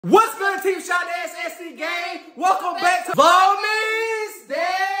What's good, Team Shad SD Gang? Welcome back to VLOGMAS Day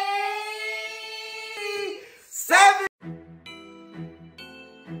 7.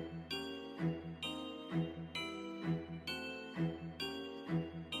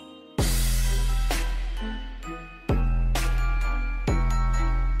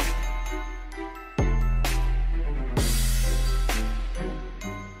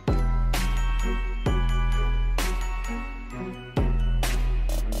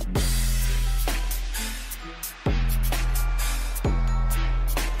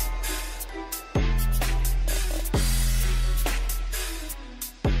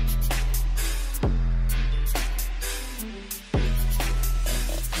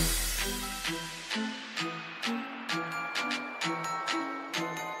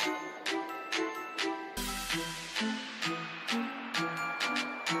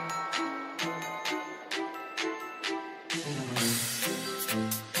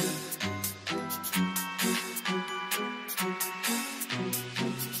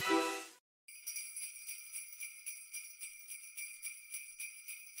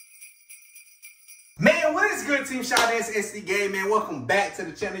 Man, what is good, Team Shad SD Gang, man? Welcome back to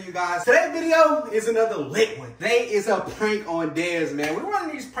the channel, you guys. Today's video is another lit one. Today is a prank on Dez, man. We're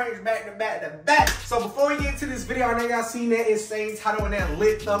running these pranks back to back to back. So before we get into this video, I know y'all seen that insane title and that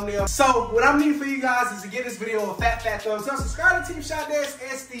lit thumbnail. So what I'm needing for you guys is to give this video a fat thumbs up. Subscribe to Team Shad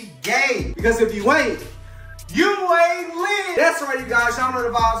SD Gang, because if you ain't, you ain't lit. That's right, you guys. Y'all know the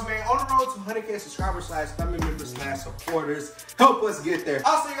vibes, man. On the road to 100K subscribers / family members / supporters. Help us get there.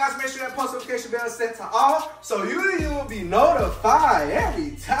 Also, you guys, make sure that post notification bell is set to all, so you will be notified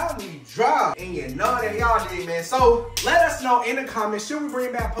every time we drop. And you know that y'all did, man. So let us know in the comments, should we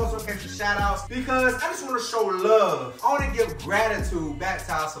bring back post notification shout outs? Because I just want to show love. I want to give gratitude back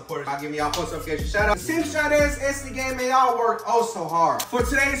to our supporters by giving y'all post notification shout outs. Team Shad SD Gang, man, y'all work oh so hard. For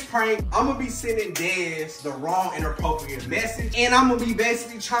today's prank, I'm gonna be sending Dez the wrong inappropriate message, and I'm gonna be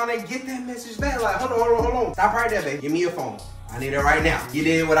basically trying to get that message back. Like, hold on. Stop right there, baby. Give me your phone. I need it right now. You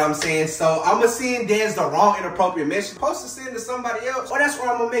did what I'm saying? So I'm gonna send Dez the wrong inappropriate message. Supposed to send to somebody else. Or that's where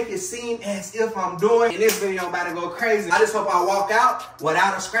I'm gonna make it seem as if I'm doing. In this video, I'm about to go crazy. I just hope I walk out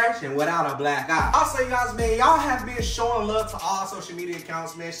without a scratch and without a black eye. Also, you guys, man, y'all have been showing love to all social media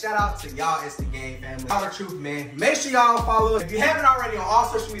accounts, man. Shout out to y'all SD Gang family. All the truth, man. Make sure y'all follow us. If you haven't already on all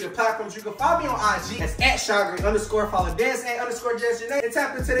social media platforms, you can follow me on IG. That's @ShadGreen_. Follow Dez @_JessYourName. And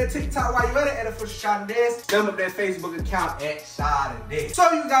tap into that TikTok while you're at it for Shad and Dez. Stem up that Facebook account Shad and Dez.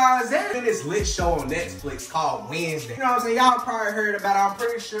 So you guys, there's been this lit show on Netflix called Wednesday. You know what I'm saying? Y'all probably heard about it. I'm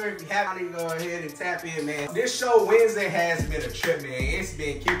pretty sure if you haven't, go ahead and tap in, man. This show Wednesday has been a trip, man. It's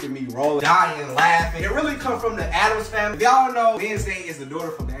been keeping me rolling, dying, laughing. It really come from the Addams family. If y'all know, Wednesday is the daughter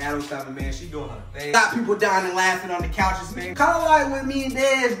from the Addams family, man. She doing her thing. Got people dying and laughing on the couches, man. Kind of like what me and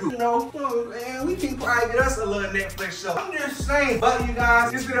Dez do. You know, man, we can probably get us a little Netflix show. I'm just saying. But you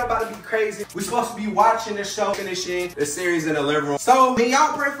guys, this video about to be crazy. We're supposed to be watching the show, finishing the series in the living room. So, man,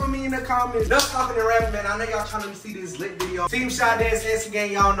 y'all pray for me in the comments. Just talking to rap, man. I know y'all trying to see this lit video. Team Shad SD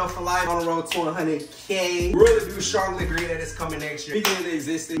Gang, y'all know for life. On the road to 100K. Really do strongly agree that it's coming next year. Speaking of the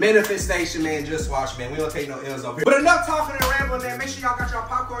existence, manifestation, man, just watch, man. We don't take no L's over here. But enough talking and rambling, man. Make sure y'all got y'all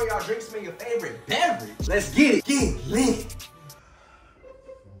popcorn, y'all drinks, man, your favorite beverage. Let's get it. Get lit.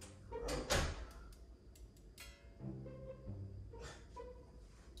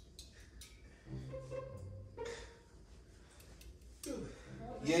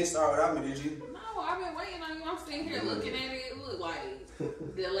 You ain't start without me, did you? No, I've been waiting on you. I'm sitting here looking at it. It look like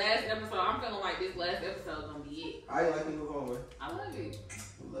the last episode. I'm feeling like this last episode gonna be it. I like you move on, man. I love it.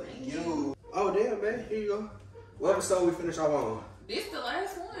 Thank you. Oh, damn, man. Here you go. What episode we finish off on? This the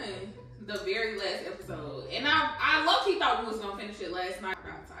last one. The very last episode. And I low-key thought we was gonna finish it last night.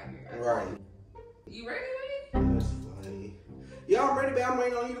 I'm tired. Right. You ready? That's funny. Yeah, I'm ready, babe. I'm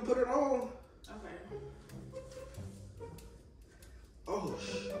waiting on you to put it on. Okay. Oh,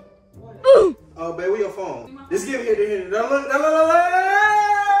 shit. What? Oh, babe, where your phone? Just give me here.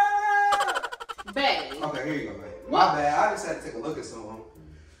 Babe. Okay, here you go, babe. My bad. I just had to take a look at someone.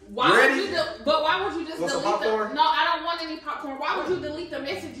 Why would you just delete the... No, I don't want any popcorn. Why would you delete the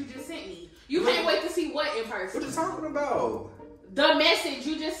message you just sent me? You can't wait to see what in person? What you talking about? The message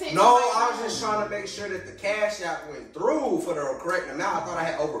you just sent me. No, I was just trying to make sure that the cash app went through for the correct amount. I thought I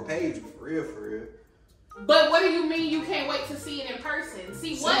had overpaid you for real, for real. But what do you mean you can't wait to see it in person?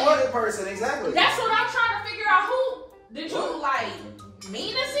 See what in person, exactly. That's what I'm trying to figure out. Who did you like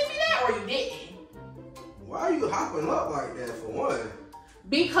mean to send me that or you didn't? Why are you hopping up like that for one?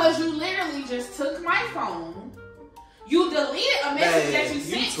 Because you literally just took my phone. You deleted a message that you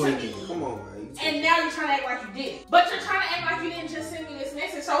sent to me. Come on, man. You it to. And now you're trying to act like you did. But you're trying to act like you didn't just send me this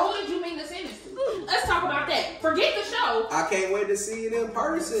message. So who did you mean to send this to? Let's talk about that. Forget the show. I can't wait to see it in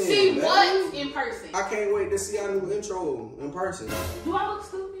person. See what in person? I can't wait to see our new intro in person. Do I look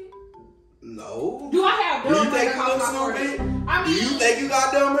stupid? No. Do I have dumb? Do you think you look stupid? I mean, do you think you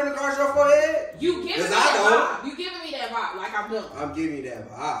got dumb in across your forehead? You giving me that vibe. You giving me that vibe like I'm dumb. I'm giving you that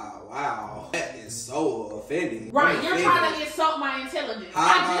vibe. Wow. That is so offending. Right, you're trying to insult my intelligence.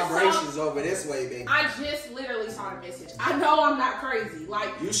 High vibrations over this way, baby. I just literally saw the message. I know I'm not crazy. Like,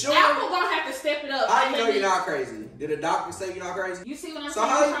 you sure? Apple gonna have to step it up. How you know you're not crazy? Did a doctor say you're not crazy? You see what I'm so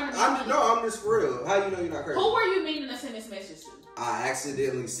saying? I'm just for real. How you know you're not crazy? Who were you meaning to send this message to? I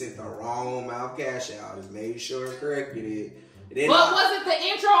accidentally sent the wrong amount of cash out. Just made sure I corrected it. But was it the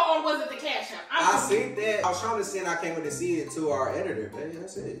intro or was it the cash app? I seen that. I was trying to send. I can't wait to see it to our editor, baby.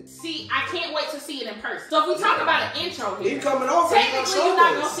 That's it. See, I can't wait to see it in person. So if we talk about an intro here, he coming over. Technically, you're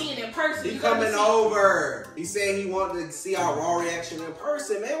not gonna see it in person. He coming over. He said he wanted to see our raw reaction in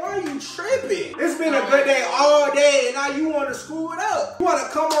person. Man, why are you tripping? It's been a good day all day, and now you want to screw it up. You want to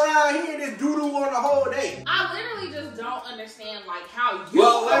come around here and just doo-doo on the whole day. I literally just don't understand like how you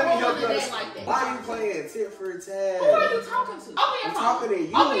let me help you like that. Why are you playing tit for tat? Who are you talking to? Open your I'm phone. talking to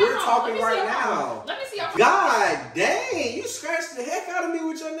you. We're talking right now. Let me see your phone. God dang, you scratched the heck out of me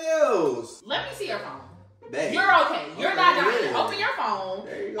with your nails. Let me see your phone. Babe. You're okay. You're not dying. Open your phone.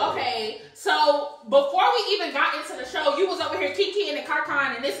 There you go. Okay. So before we even got into the show, you was over here kikiing and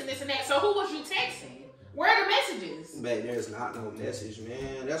carcon and this and this and that. So who was you texting? Where are the messages? Babe, there's not no message,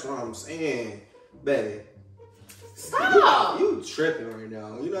 man. That's what I'm saying. Babe. Stop! You tripping right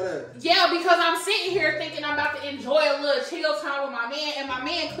now. You know that? Yeah, because I'm sitting here thinking I'm about to enjoy a little chill time with my man, and my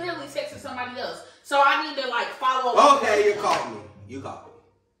man clearly texting somebody else. So I need to like follow up. Okay, you called me. You called me.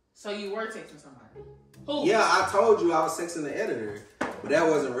 So you were texting somebody. Who? Yeah, I told you I was texting the editor, but that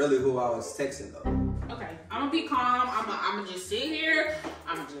wasn't really who I was texting though. Okay, I'm gonna be calm. I'm gonna just sit here.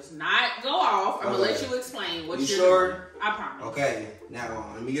 I'm gonna just not go off. I'm gonna let you explain what you're sure? doing. I promise. Okay,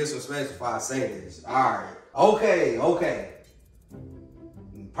 now let me get some space before I say this. All right. Okay.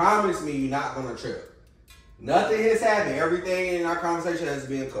 Promise me you're not gonna trip. Nothing has happened. Everything in our conversation has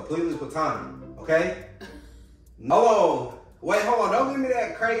been completely platonic. Okay? No. Wait, hold on. Don't give me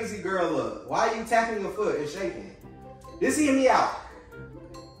that crazy girl look. Why are you tapping your foot and shaking? Just hear me out.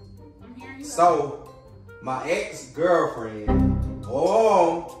 I'm hearing you. So, my ex-girlfriend, you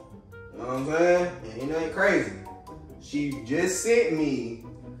know what I'm saying? Ain't nothing crazy. She just sent me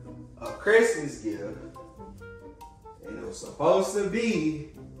a Christmas gift. And it was supposed to be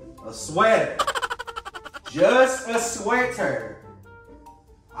a sweater. Just a sweater.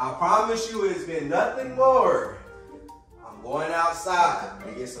 I promise you it's been nothing more. I'm going outside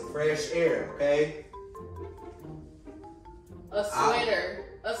to get some fresh air, okay? A sweater.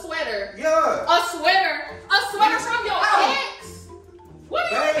 A sweater. Yeah. A sweater. A sweater from your ex. What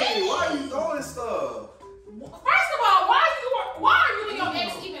do you mean? Why are you throwing stuff? First of all, why are you and your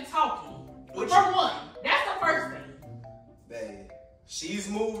ex even talking? For one. That's the first thing. Babe, she's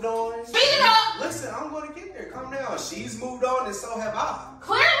moved on. Speed it up. Listen, I'm going to get there. Calm down. She's moved on and so have I.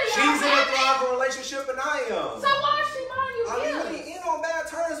 Clearly, she's in a thriving relationship and I am. So why is she buying you gifts? I mean, we ain't on bad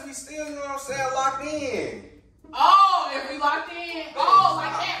terms. We still, you know what I'm saying, locked in. Oh, if we locked in. Oh,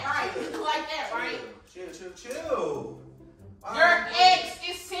 like that, right? Like that, right? Chill. Your ex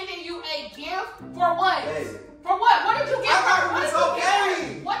is sending you a gift for what? Babe. For what? What did you give her?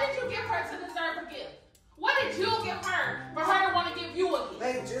 What did you give her to deserve a gift? What did you give her for her to want to give you a gift?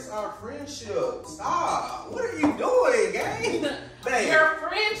 Babe, just our friendship. Stop. What are you doing, gang? Babe. Your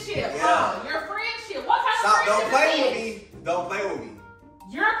friendship. Yeah. Your friendship. What kind Stop. of friendship Don't play is with this? me. Don't play with me.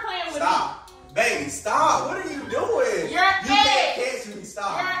 You're playing with me. Stop. Baby, stop. What are you doing? Your ex. You can't catch me.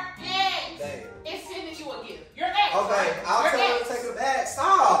 Stop. Your ex Babe. is sending you a gift. Your ex. Okay, right? I'll tell her to take it back.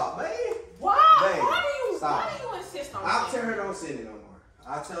 Stop, babe. Why? Babe, Why do you insist on I'll that? tell her don't send it no more.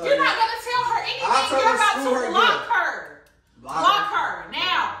 I'll tell her. You're not gonna tell her anything. You're about to block her. Block her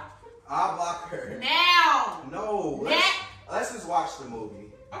now. I'll block her. Now. No. Let's just watch the movie.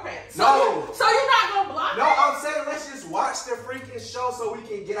 Okay. So you're not gonna block her? No, I'm saying let's just watch the freaking show so we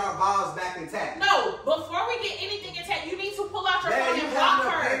can get our vibes back intact. No, before we get anything intact, you need to pull out your phone you and block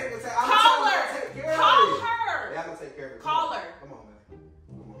her. Call her. Call her. Yeah, I'm gonna take care of it. Call her. Come on, man.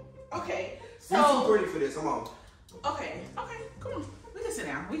 Come on. Okay. You're too pretty for this. Come on. Okay. Come on. We can sit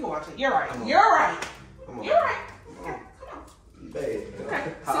down. We can watch it. You're right. Come on. You're right. Come on. You're right. Okay, come on. Babe. Okay.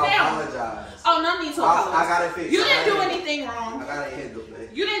 I Sit down. apologize. Oh, no need to apologize. I got it fixed. You didn't do anything wrong. I got it handled, babe.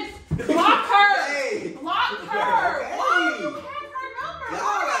 You didn't block her. Hey. Block her. Okay. Why do you have her number?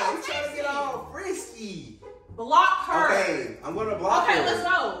 God, you trying to get all frisky. Block her. Okay, I'm gonna block her. Okay, let's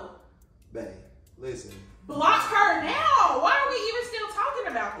go. Babe.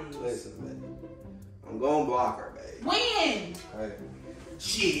 this. Listen, baby. I'm gonna block her, baby. When? Hey.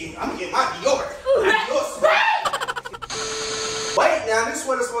 Shit, I'm getting my Dior. Wait, now this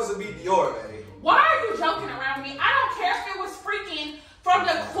one is supposed to be Dior, baby. Why are you joking around me? I don't care if it was freaking from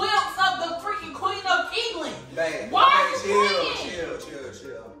the quilts of the freaking Queen of England. Babe, why are you chill.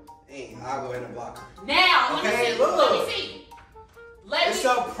 I'll go ahead and block her. Now, okay, let me see. It's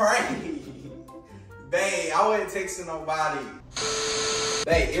a prank. Babe, I wasn't texting nobody.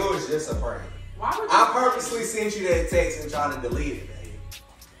 Babe, it was just a prank. Why would you I purposely sent you that text and trying to delete it, babe.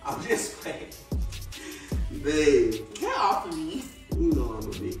 I'm just playing. Babe. Get off of me. You know I'm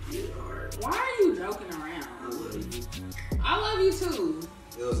a big kid, alright? Why are you joking around? I love you. I love you too.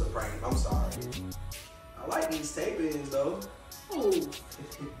 It was a prank. I'm sorry. I like these tape-ins though. Ooh.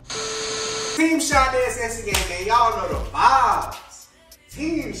 Team Shad SSC game, man. Y'all know the vibes.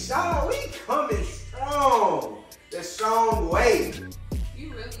 Team Shad, we coming strong. The strong way.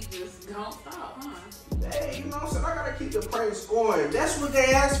 You really just don't stop, huh? Hey, you know what I'm saying? I gotta keep the pranks going. That's what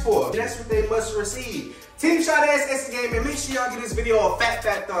they asked for. That's what they must receive. Team Shad SSC game, and make sure y'all give this video a fat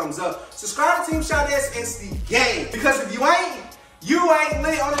thumbs up. Subscribe to Team Shad SSC game. Because if you ain't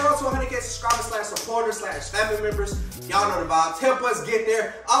lit on the road to 100K subscribers / supporters / family members. Y'all know the vibes. Help us get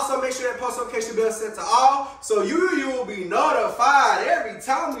there. Also, make sure that post notification bell is set to all, so you will be notified every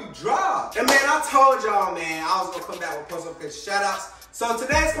time we drop. And man, I told y'all, man, I was gonna come back with post notification shout outs. So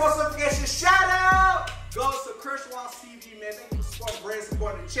today's post notification shout out goes to Chris Walls TV, man. Thank you for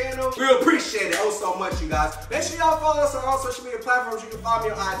supporting the channel. We appreciate it so much, you guys. Make sure y'all follow us on all social media platforms. You can follow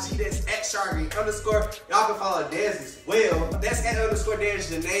me on IG. That's @Shargreen_. Y'all can follow Dez as well. That's @_Dez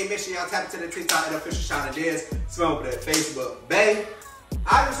the name. Make sure y'all tap into the TikTok and official Shad of Dez. Spell over that Facebook. Babe,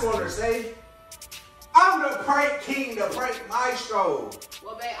 I just wanted to say, I'm the prank king, the prank maestro.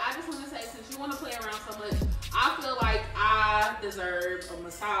 Well, babe, I just want to say, since you want to play around so much, I feel like I deserve a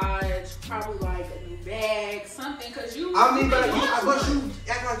massage, probably like a new bag, something, because you... I mean, but you act like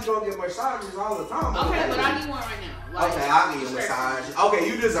you don't get massages all the time. Okay, but I need one right now. Like, okay, I'll give you a massage. Okay,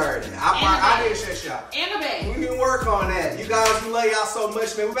 you deserve it. I did shit shot. And a bag. We can work on that. You guys, we love y'all so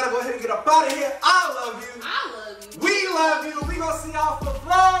much, man. We better go ahead and get up out of here. I love you. I love you. We love you. We gonna see y'all for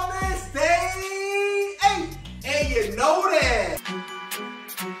VLOGMAS Day 8. And you know that.